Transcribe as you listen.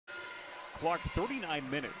Clark, 39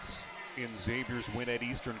 minutes in Xavier's win at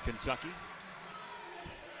Eastern Kentucky.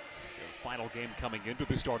 Their final game coming into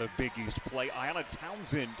the start of Big East play. Ayanna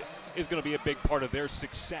Townsend is going to be a big part of their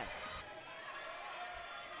success.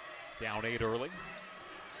 Down 8 early.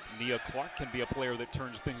 Nia Clark can be a player that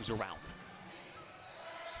turns things around.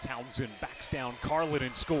 Townsend backs down Carlin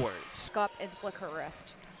and scores. Up and flick her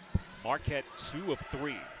wrist. Marquette 2 of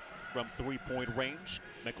 3 from three-point range.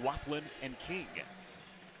 McLaughlin and King.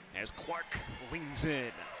 As Clark leans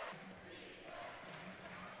in.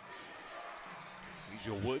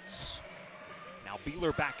 Asia Woods. Now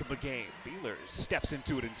Beeler back in the game. Beeler steps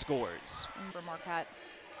into it and scores. For Marquette.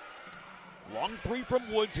 Long three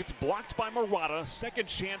from Woods. It's blocked by Murata. Second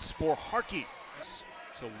chance for Harkey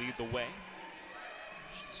to lead the way.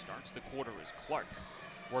 She starts the quarter as Clark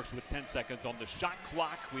works with 10 seconds on the shot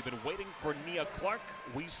clock. We've been waiting for Nia Clark.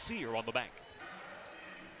 We see her on the bank.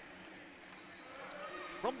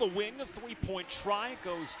 From the wing, a three-point try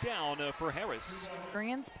goes down for Harris.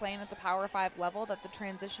 Experience playing at the Power 5 level, that the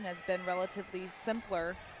transition has been relatively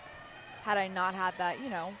simpler had I not had that,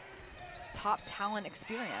 top talent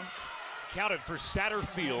experience. Counted for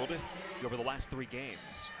Satterfield over the last 3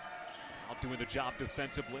 games. Out doing the job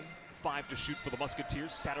defensively. 5 to shoot for the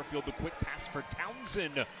Musketeers. Satterfield, the quick pass for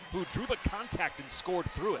Townsend, who drew the contact and scored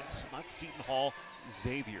through it. Not Seton Hall,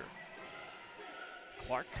 Xavier.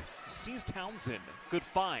 Clark sees Townsend. Good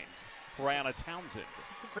find for Ayanna Townsend.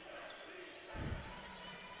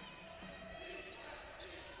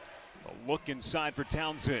 The look inside for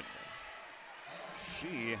Townsend.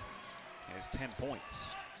 She has 10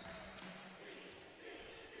 points.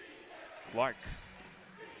 Clark.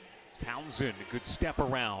 Townsend, good step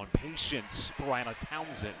around. Patience for Ayanna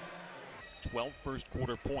Townsend. 12 first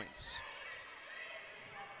quarter points.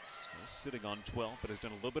 Still sitting on 12, but has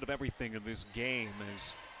done a little bit of everything in this game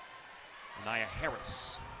as Nia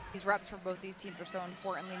Harris. These reps for both these teams are so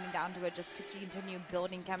important, leading down to it just to continue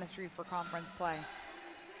building chemistry for conference play.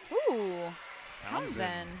 Ooh,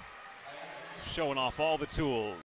 Townsend. Showing off all the tools.